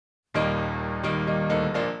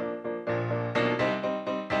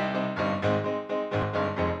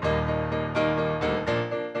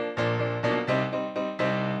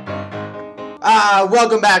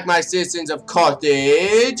Welcome back, my citizens of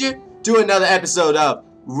Carthage, to another episode of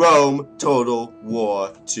Rome Total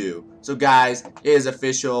War 2. So guys, it is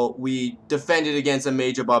official. We defended against a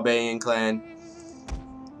major barbarian clan.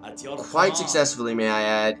 Quite successfully, may I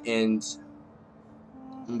add, and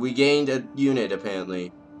we gained a unit,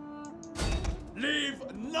 apparently. Leave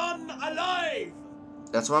none alive!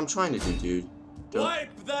 That's what I'm trying to do, dude.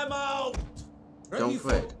 Wipe them out! Don't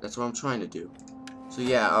quit. That's what I'm trying to do. So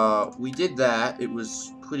yeah, we did that. It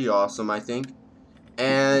was pretty awesome, I think.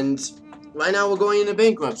 And right now we're going into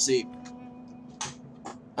bankruptcy.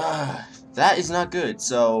 That is not good.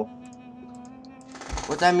 So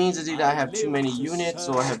what that means is either I have too many units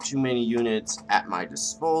or I have too many units at my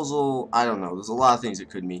disposal. I don't know. There's a lot of things it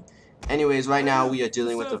could mean. Anyways, right now we are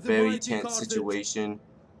dealing with a very tense situation.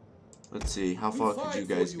 Let's see. How far could you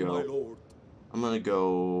guys go? I'm gonna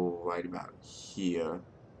go right about here.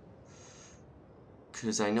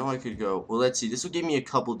 Because I know I could go, well, let's see, this will give me a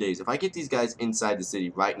couple days. If I get these guys inside the city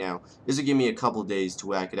right now, this will give me a couple days to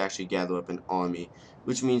where I could actually gather up an army,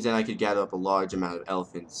 which means that I could gather up a large amount of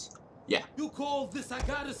elephants. Yeah. You call this a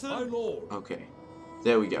garrison, my lord? Okay.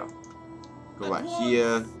 There we go. Go right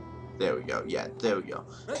here. There we go. Yeah, there we go.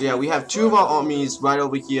 So yeah, we have two of our armies right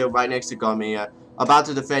over here, right next to Garmea, about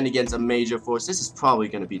to defend against a major force. This is probably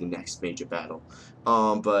going to be the next major battle.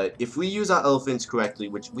 But if we use our elephants correctly,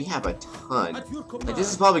 which we have a ton, like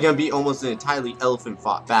this is probably going to be almost an entirely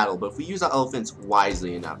elephant-fought battle. But if we use our elephants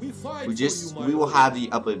wisely enough, we will have the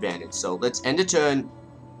upper advantage. So let's end a turn.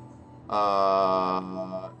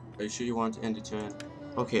 Are you sure you want to end a turn?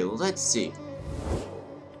 Okay, well, let's see.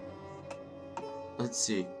 Let's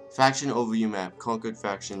see. Faction overview map. Conquered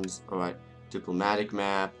factions. Alright. Diplomatic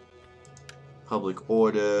map. Public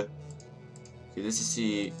order. Okay, this is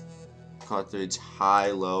the Carthage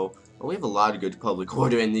high, low. Oh, we have a lot of good public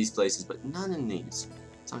order in these places, but none in these.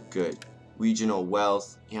 It's not good. Regional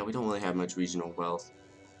wealth. Yeah, we don't really have much regional wealth.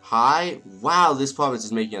 High. Wow, this province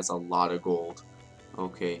is making us a lot of gold.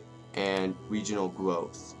 Okay, and regional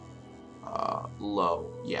growth. Low.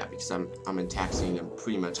 Yeah, because I'm taxing them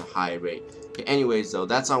pretty much a high rate. Okay, anyways, though,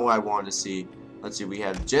 that's not what I wanted to see. Let's see. We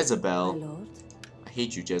have Jezebel. I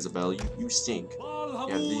hate you, Jezebel. You stink. You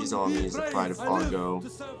have these armies, the Pride of Argo,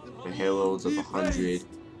 the Heralds of the 100.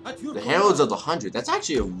 The Heralds of the 100. That's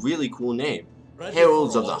actually a really cool name.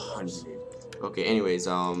 Heralds of the 100. Okay, anyways,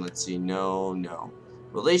 let's see. No.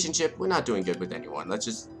 Relationship, we're not doing good with anyone.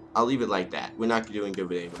 I'll leave it like that. We're not doing good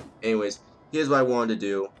with anyone. Anyways, here's what I wanted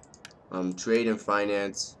to do. Trade and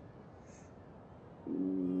finance.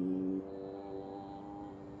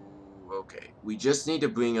 Okay, we just need to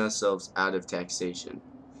bring ourselves out of taxation.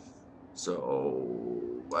 So,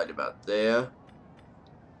 right about there.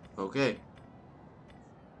 Okay.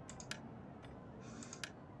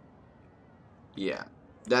 Yeah,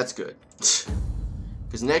 that's good.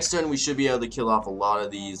 Because next turn we should be able to kill off a lot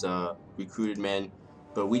of these recruited men.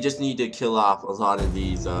 But we just need to kill off a lot of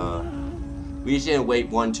these. We just need to wait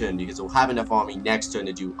one turn because we'll have enough army next turn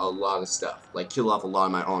to do a lot of stuff. Like kill off a lot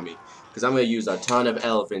of my army. Because I'm going to use a ton of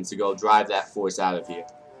elephants to go drive that force out of here.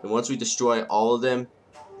 And once we destroy all of them,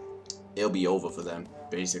 it'll be over for them,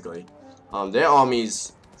 basically. Their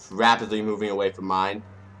army's rapidly moving away from mine.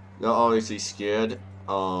 They're obviously scared.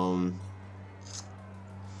 I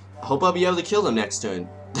hope I'll be able to kill them next turn.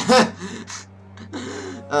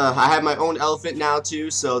 I have my own elephant now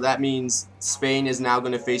too, so that means Spain is now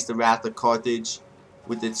going to face the wrath of Carthage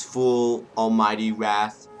with its full almighty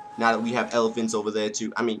wrath. Now that we have elephants over there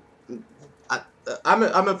too. I mean,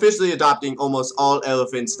 I'm officially adopting almost all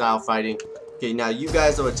elephant style fighting. Okay, now you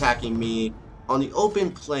guys are attacking me on the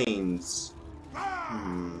open plains.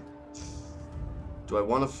 Do I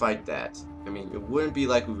want to fight that? I mean, it wouldn't be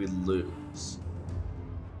like we would lose.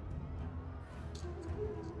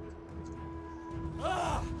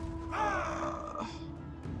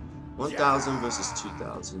 1,000 versus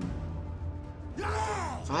 2,000. If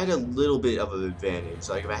I had a little bit of an advantage,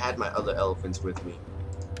 like if I had my other elephants with me.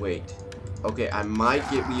 Wait. Okay, I might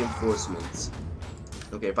get reinforcements.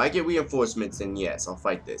 Okay, if I get reinforcements, then yes, I'll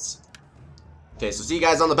fight this. Okay, so see you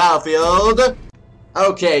guys on the battlefield.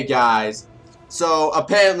 Okay, guys. So,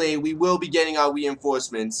 apparently, we will be getting our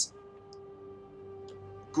reinforcements.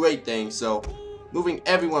 Great thing. So, moving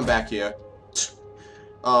everyone back here.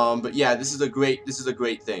 But yeah, this is a great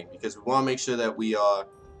thing because we want to make sure that we are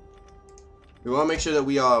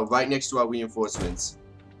right next to our reinforcements.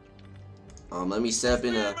 Let me set up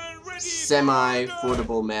in a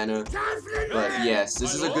semi-affordable manner. But yes,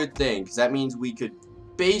 this is a good thing because that means we could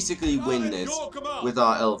basically win this with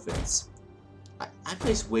our elephants. I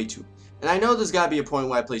place way too. And I know there's gotta be a point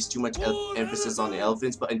where I place too much emphasis on the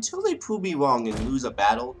elephants, but until they prove me wrong and lose a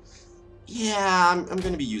battle, Yeah, I'm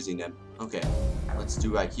gonna be using them. Okay, let's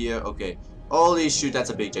do right here. Okay, holy shoot, that's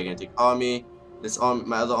a big gigantic army. This army,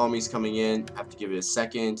 my other army's coming in. I have to give it a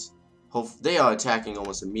second. They are attacking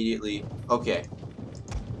almost immediately. Okay.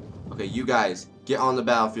 Okay, you guys, get on the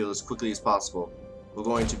battlefield as quickly as possible. We're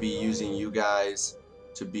going to be using you guys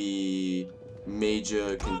to be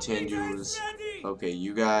major contenders. Okay,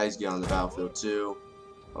 you guys get on the battlefield too.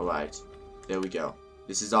 Alright, there we go.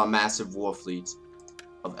 This is our massive war fleet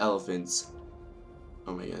of elephants.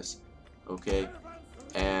 Oh my goodness. Okay.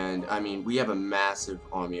 And, I mean, we have a massive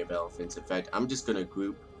army of elephants. In fact, I'm just gonna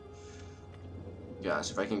group.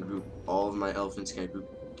 Gosh, if I can group all of my elephants, can I group?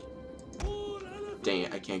 Dang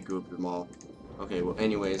it, I can't group them all. Okay, well,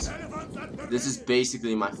 anyways, this is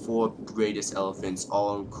basically my 4 greatest elephants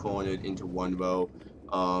all cornered into one row.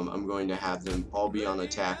 I'm going to have them all be on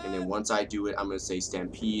attack, and then once I do it, I'm going to say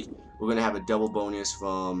stampede. We're going to have a double bonus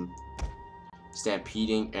from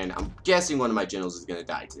stampeding, and I'm guessing one of my generals is going to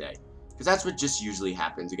die today. Because that's what just usually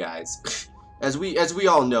happens, guys. as we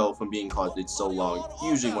all know from being Carthage so long,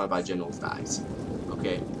 usually one of our generals dies.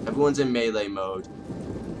 Okay, everyone's in melee mode.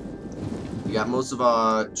 We got most of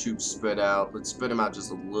our troops spread out. Let's spread them out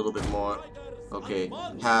just a little bit more. Okay,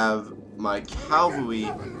 have my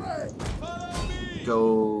cavalry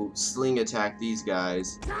go sling attack these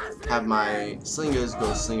guys. Have my slingers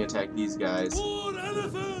go sling attack these guys.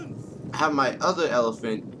 Have my other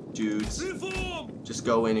elephant dudes just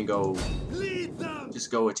go in and go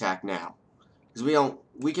attack now. Because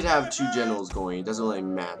we could have 2 generals going, it doesn't really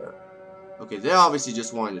matter. Okay, they're obviously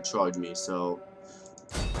just wanting to charge me, so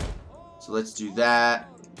let's do that.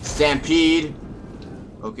 Stampede.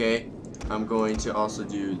 Okay, I'm going to also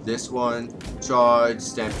do this one. Charge,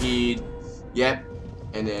 stampede. Yep.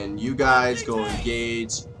 And then you guys go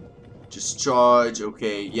engage. Just charge.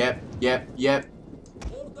 Okay, yep.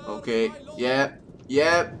 Okay, yep.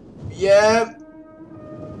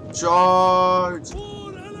 Charge.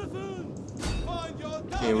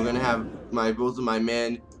 Okay, we're gonna have both of my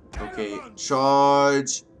men. Okay,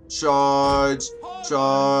 charge. Just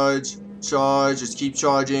keep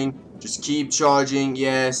charging.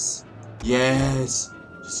 Yes.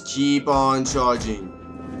 Just keep on charging.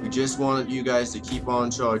 We just want you guys to keep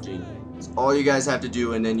on charging. It's all you guys have to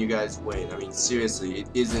do, and then you guys win. I mean, seriously, it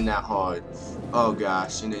isn't that hard. Oh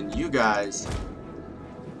gosh, and then you guys.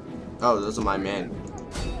 Oh, those are my men.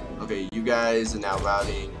 Okay, you guys are now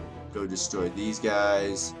routing. Go destroy these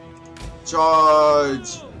guys.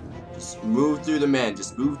 Charge. Just move through the men.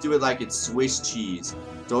 Just move through it like it's Swiss cheese.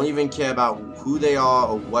 Don't even care about who they are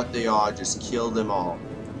or what they are. Just kill them all.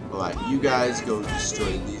 Alright, you guys go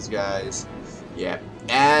destroy these guys. Yep.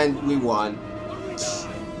 And we won.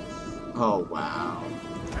 Oh, wow.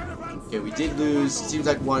 Okay, we did lose. Seems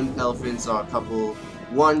like one elephant saw a couple.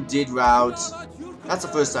 One did rout. That's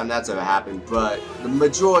the first time that's ever happened. But the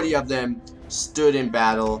majority of them stood in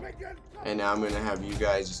battle. And now I'm going to have you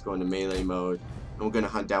guys just go into melee mode. And we're going to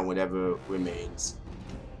hunt down whatever remains.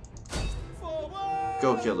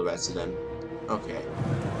 Go kill the rest of them. Okay.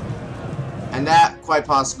 And that, quite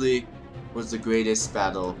possibly, was the greatest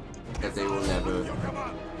battle that they will never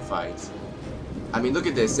fight. I mean, look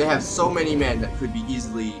at this. They have so many men that could be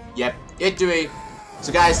easily, yep, victory.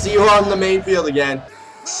 So guys, see you on the main field again.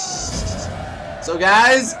 So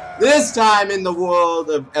guys, this time in the world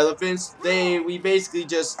of elephants, we basically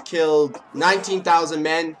just killed 19,000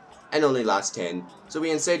 men and only lost 10. So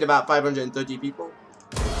we enslaved about 530 people.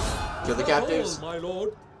 Kill the captives. My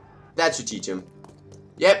lord. That should teach him.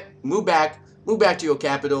 Yep, move back to your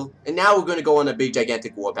capital, and now we're gonna go on a big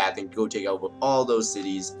gigantic warpath and go take over all those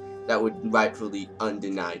cities that would rightfully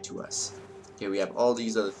undenied to us. Okay, we have all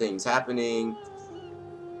these other things happening.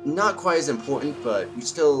 Not quite as important, but we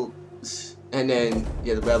still. And then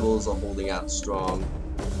yeah, the rebels are holding out strong.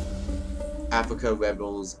 Africa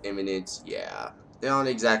rebels imminent. Yeah, they aren't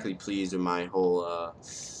exactly pleased with my whole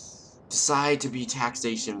decide to be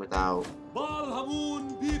taxation without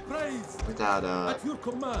at your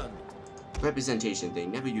command. Representation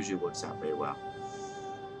thing. Never usually works out very well.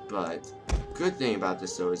 But good thing about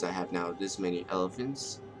this though is I have now this many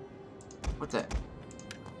elephants. What the?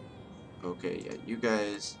 Okay, yeah, you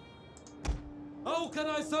guys. How can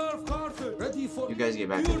I serve Carthage? Ready for you guys get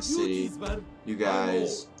back to the city. You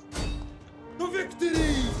guys. The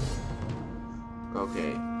victory.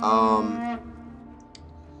 Okay.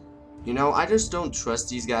 You know, I just don't trust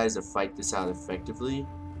these guys to fight this out effectively.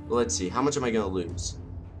 Well, let's see. How much am I gonna lose?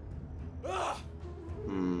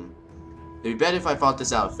 It'd be better if I fought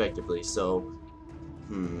this out effectively. So,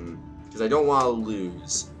 because I don't want to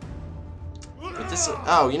lose. But this.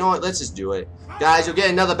 Oh, you know what? Let's just do it, guys. You'll get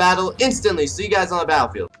another battle instantly. See you guys on the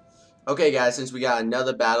battlefield. Okay, guys, since we got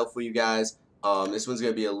another battle for you guys, this one's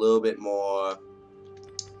gonna be a little bit more.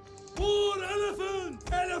 More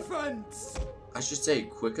elephants! I should say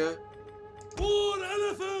quicker. More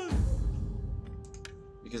elephants!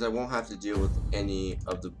 Because I won't have to deal with any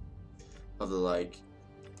of the like.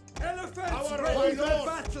 Elephants ready for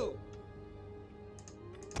battle!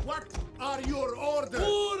 What are your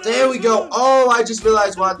orders? There we go. Oh, I just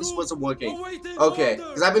realized why this wasn't working. Okay,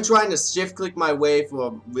 because I've been trying to shift click my way for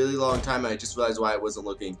a really long time, and I just realized why it wasn't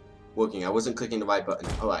working. I wasn't clicking the right button.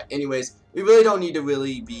 Alright, anyways, we really don't need to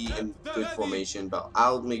really be in good formation, but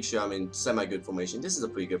I'll make sure I'm in semi-good formation. This is a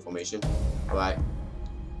pretty good formation. Alright.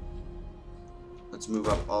 Let's move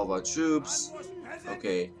up all of our troops.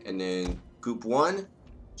 Okay, and then group 1,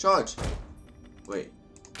 charge. Wait.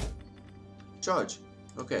 Charge.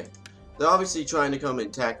 Okay. They're obviously trying to come and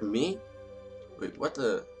attack me. Wait, what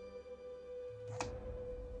the?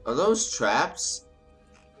 Are those traps?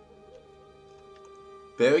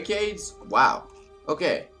 Barricades? Wow.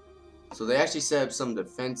 Okay. So they actually set up some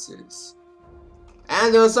defenses.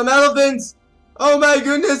 And there are some elephants! Oh my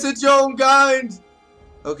goodness, it's your own kind!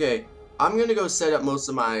 Okay. I'm gonna go set up most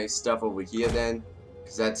of my stuff over here then.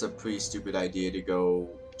 Because that's a pretty stupid idea to go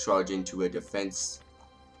charge into a defense.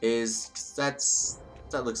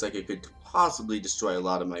 That looks like it could possibly destroy a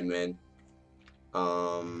lot of my men.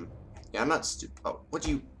 Yeah, I'm not stupid. Oh, what are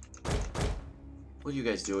you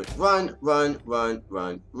guys doing? Run, run, run,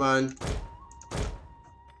 run, run.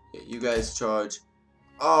 Yeah, you guys charge.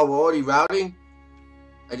 Oh, we're already routing?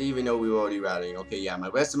 I didn't even know we were already routing. Okay, yeah, my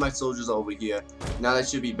rest of my soldiers are over here. Now that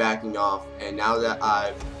should be backing off. And now that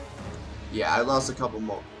yeah, I lost a couple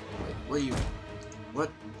more. Wait,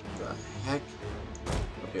 what the heck?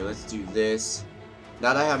 Okay, let's do this.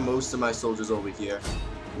 Now that I have most of my soldiers over here,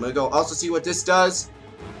 I'm gonna go also see what this does.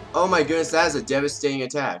 Oh my goodness, that is a devastating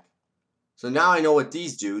attack. So now I know what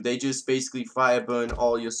these do. They just basically fire burn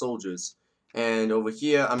all your soldiers. And over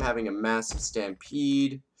here, I'm having a massive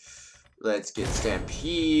stampede. Let's get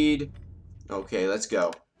stampede. Okay, let's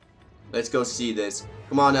go. Let's go see this.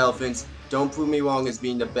 Come on, elephants. Don't prove me wrong as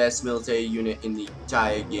being the best military unit in the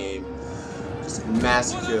entire game. Just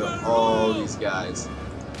massacre all these guys.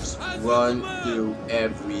 Just run through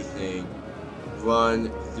everything. Run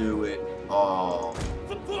through it all.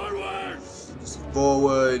 Just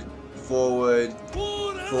forward, forward,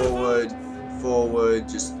 forward, forward,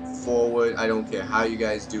 just forward. I don't care how you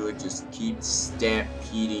guys do it. Just keep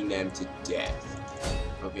stampeding them to death.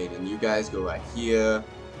 Okay, then you guys go right here.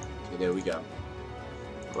 Okay, there we go.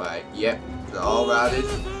 Right, yep. They're all routed.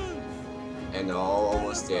 And they're all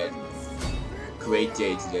almost dead. Great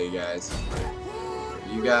day today, guys.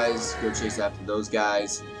 You guys go chase after those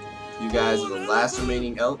guys. You guys are the last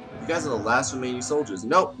remaining You guys are the last remaining soldiers.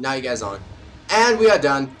 Nope, now you guys aren't. And we are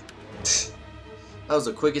done. That was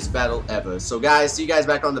the quickest battle ever. So guys, see you guys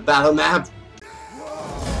back on the battle map.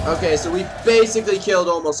 Okay, so we basically killed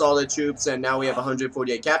almost all the troops, and now we have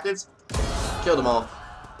 148 captives. Killed them all.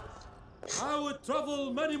 I would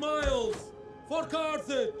travel many miles for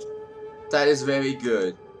Carthage. That is very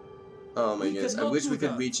good. Oh my goodness, I wish we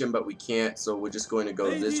could reach him, but we can't, so we're just going to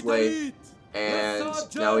go this way. And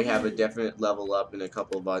now we have a definite level up in a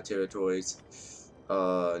couple of our territories.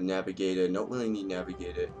 Navigator, don't really need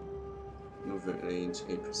navigator. Movement range,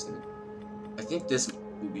 8%. I think this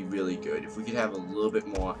would be really good. If we could have a little bit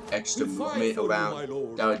more extra movement around,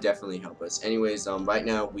 that would definitely help us. Anyways, right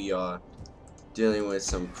now we are dealing with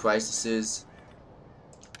some crises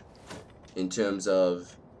in terms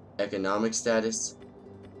of economic status.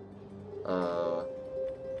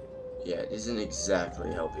 Yeah, it isn't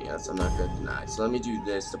exactly helping us, I'm not gonna deny. So let me do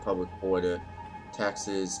this, the public order.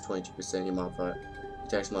 Taxes, 22% your modifier.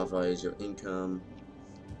 Tax modifier is your income.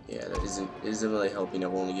 Yeah, that isn't really helping.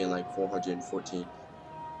 I'm only getting like 414.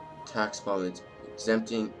 Tax province.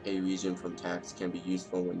 Exempting a region from tax can be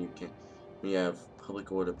useful when you have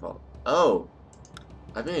public order problem. Oh!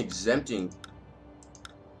 I've been exempting.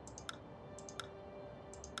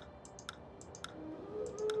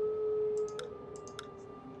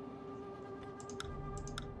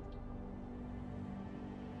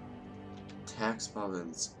 Tax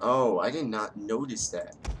province. Oh, I did not notice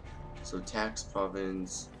that. So tax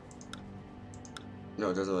province.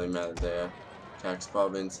 No, it doesn't really matter there. Tax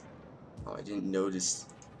province. Oh, I didn't notice.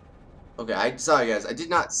 Okay, sorry guys, I did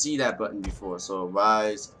not see that button before. So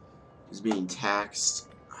rise is being taxed.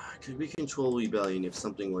 Could we control rebellion if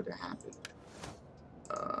something were to happen?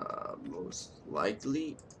 Most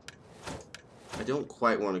likely. I don't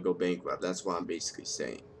quite want to go bankrupt. That's what I'm basically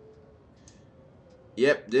saying.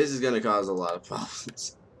 Yep, this is gonna cause a lot of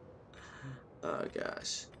problems. Oh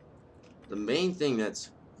gosh. The main thing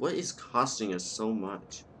what is costing us so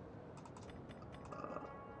much?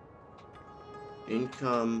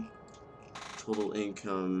 income, total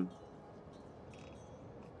income,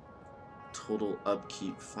 total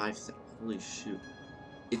upkeep, 5,000. Holy shoot.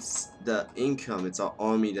 It's the income, it's our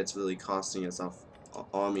army that's really costing us our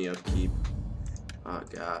army upkeep. Oh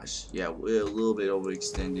gosh, yeah, we're a little bit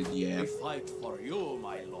overextended, yeah. We fight for you,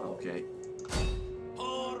 my lord. Okay.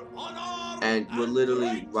 For honor And we're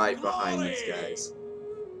literally great right behind these glory. guys.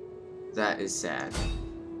 That is sad.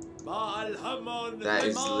 Baal-Hamon That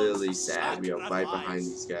is demands literally sad. We are right behind sacrifice.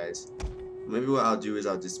 these guys. Maybe what I'll do is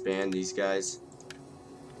I'll disband these guys.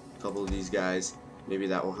 A couple of these guys. Maybe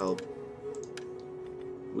that will help.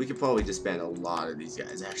 We could probably disband a lot of these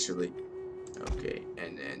guys, actually. Okay,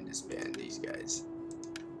 and then disband these guys.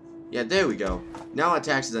 Yeah, there we go. Now our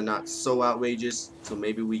taxes are not so outrageous, so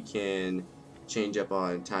maybe we can change up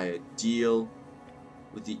our entire deal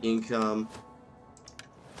with the income.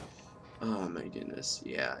 Oh my goodness,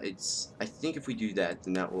 yeah, I think if we do that,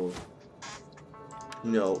 then that will,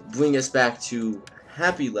 you know, bring us back to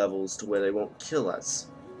happy levels to where they won't kill us.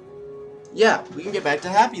 Yeah, we can get back to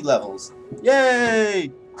happy levels.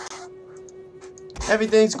 Yay!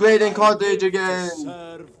 Everything's great in Carthage again!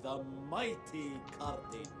 Serve the mighty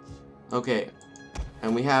Carthage. Okay,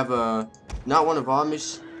 and we have not one of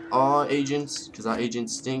our agents, because our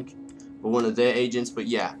agents stink, but one of their agents, but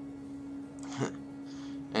yeah.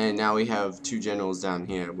 And now we have 2 generals down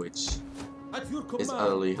here, which At your is command.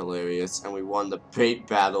 utterly hilarious, and we won the great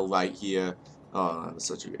battle right here. Oh, that was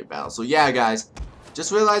such a great battle. So yeah, guys,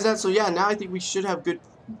 just realized that. So yeah, now I think we should have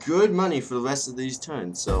good money for the rest of these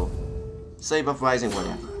turns. So slave uprising,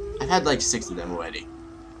 whatever. I've had like 6 of them already.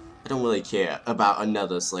 I don't really care about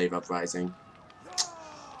another slave uprising.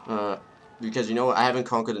 Because you know what, I haven't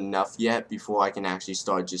conquered enough yet before I can actually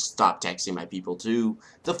stop taxing my people to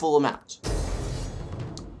the full amount.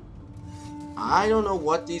 I don't know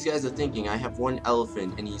what these guys are thinking. I have 1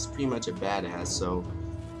 elephant and he's pretty much a badass, so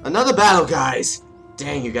another battle, guys!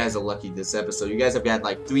 Dang, you guys are lucky this episode. You guys have got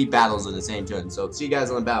like 3 battles in the same turn, so see you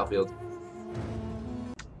guys on the battlefield.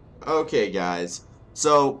 Okay, guys.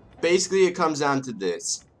 So basically it comes down to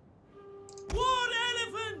this. War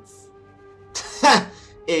elephants!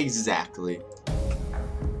 Exactly.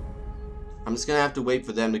 I'm just gonna have to wait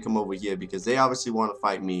for them to come over here because they obviously want to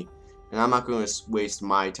fight me, and I'm not gonna waste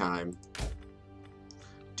my time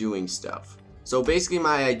doing stuff. So basically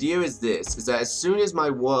my idea is this, is that as soon as my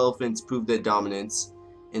war elephants prove their dominance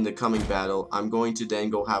in the coming battle, I'm going to then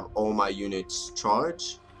go have all my units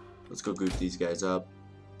charge. Let's go group these guys up.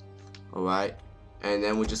 Alright. And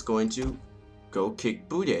then we're just going to go kick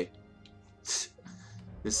booty.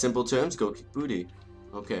 In simple terms, go kick booty.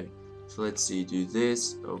 Okay. So let's see, do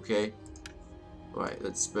this. Okay. Alright,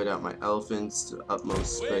 let's spread out my elephants to the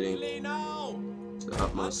utmost spreading. To the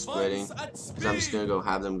utmost spreading. Because I'm just gonna go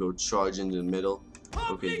have them go charge into the middle.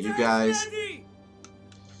 Okay, you guys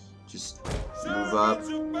just move up.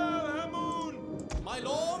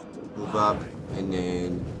 Move up. And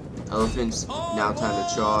then elephants, now time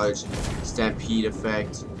to charge. Stampede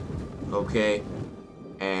effect. Okay.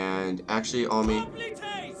 And actually, army,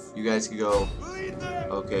 you guys can go.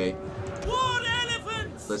 Okay.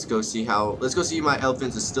 Let's go see if my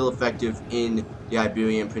elephants are still effective in the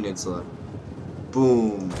Iberian Peninsula.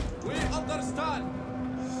 Boom. We understand.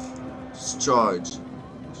 Just charge.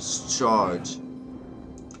 Just charge.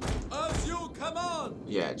 As you command.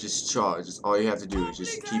 Yeah, just charge. That's all you have to do is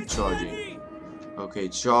just keep charging. Okay,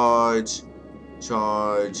 charge.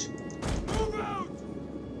 Charge.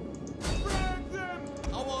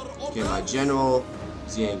 Okay, my general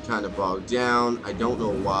is getting kind of bogged down. I don't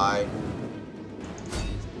know why.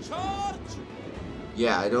 Charge.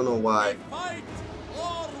 Yeah, I don't know why. Fight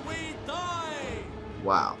or we die.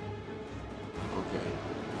 Wow. Okay.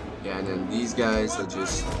 Yeah, and then these guys are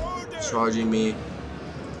just charging me.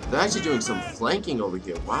 They're actually doing some flanking over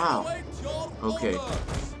here. Wow. Await your Okay. orders.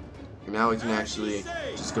 Now we can actually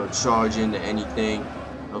just go charge into anything.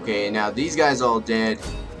 Okay, and now these guys are all dead.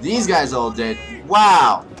 These guys are all dead.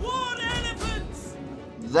 Wow. War elephants.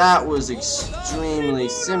 That was extremely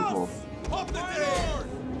simple. Up the field.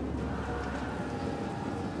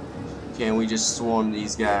 Can we just swarm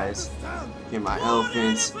these guys? Okay, my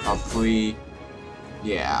elephants are free.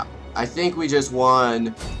 Yeah, I think we just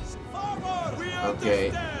won.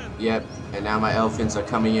 Okay, yep, and now my elephants are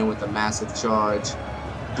coming in with a massive charge.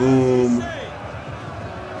 Boom.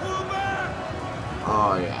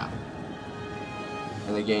 Oh yeah.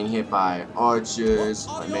 And they're getting hit by archers.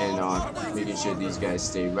 My men are making sure these guys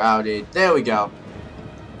stay routed. There we go.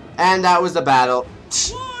 And that was the battle.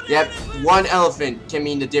 Yep, 1 elephant can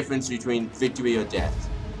mean the difference between victory or death.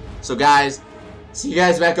 So guys, see you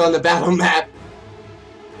guys back on the battle map.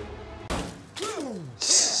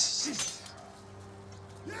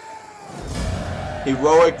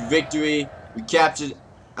 Heroic victory. We captured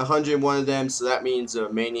 101 of them, so that means the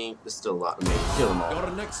remaining. There's still a lot remaining. Kill them all.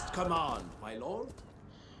 Your next command, my lord.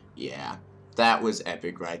 Yeah, that was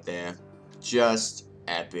epic right there. Just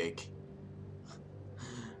epic.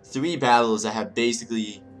 3 battles that have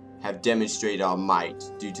basically demonstrated our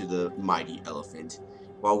might due to the mighty elephant,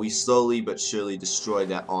 while we slowly but surely destroy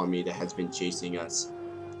that army that has been chasing us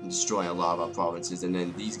and destroying a lot of our provinces. And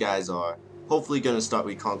then these guys are hopefully going to start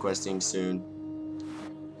reconquesting soon.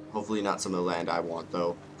 Hopefully not some of the land I want,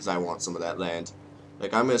 though, because I want some of that land.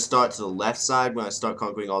 Like, I'm going to start to the left side when I start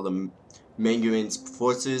conquering all the Magonids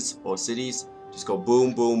forces or cities. Just go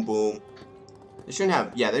boom, boom, boom. They shouldn't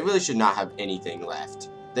have, yeah, they really should not have anything left.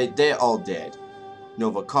 They're all dead.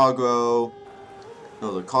 Nova Cargo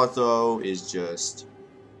is just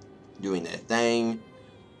doing their thing.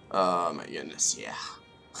 Oh my goodness, yeah.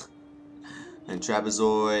 And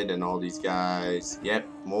Trapezoid and all these guys. Yep,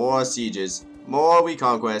 more sieges, more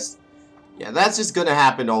reconquest. Yeah, that's just gonna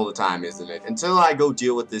happen all the time, isn't it? Until I go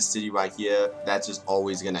deal with this city right here, that's just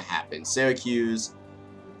always gonna happen. Syracuse,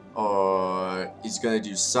 or he's gonna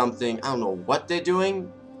do something. I don't know what they're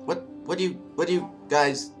doing. What are you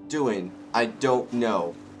guys doing? I don't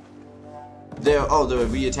know. They're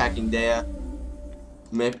re-attacking there.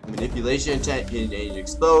 Manipulation attack,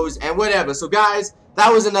 exposed, and whatever. So guys,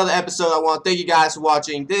 that was another episode. I want to thank you guys for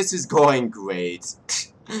watching. This is going great.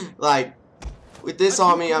 Like, with this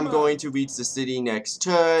army, I'm going to reach the city next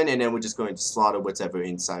turn, and then we're just going to slaughter whatever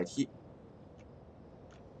inside here.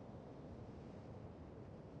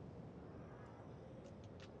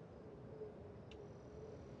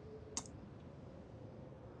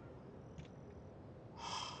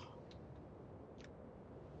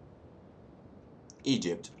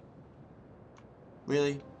 Egypt.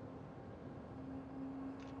 Really?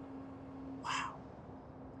 Wow.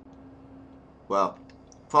 Well,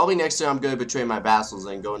 probably next time I'm going to betray my vassals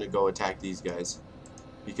and going to go attack these guys.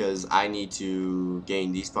 Because I need to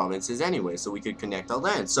gain these provinces anyway, so we could connect our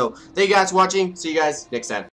land. So, thank you guys for watching. See you guys next time.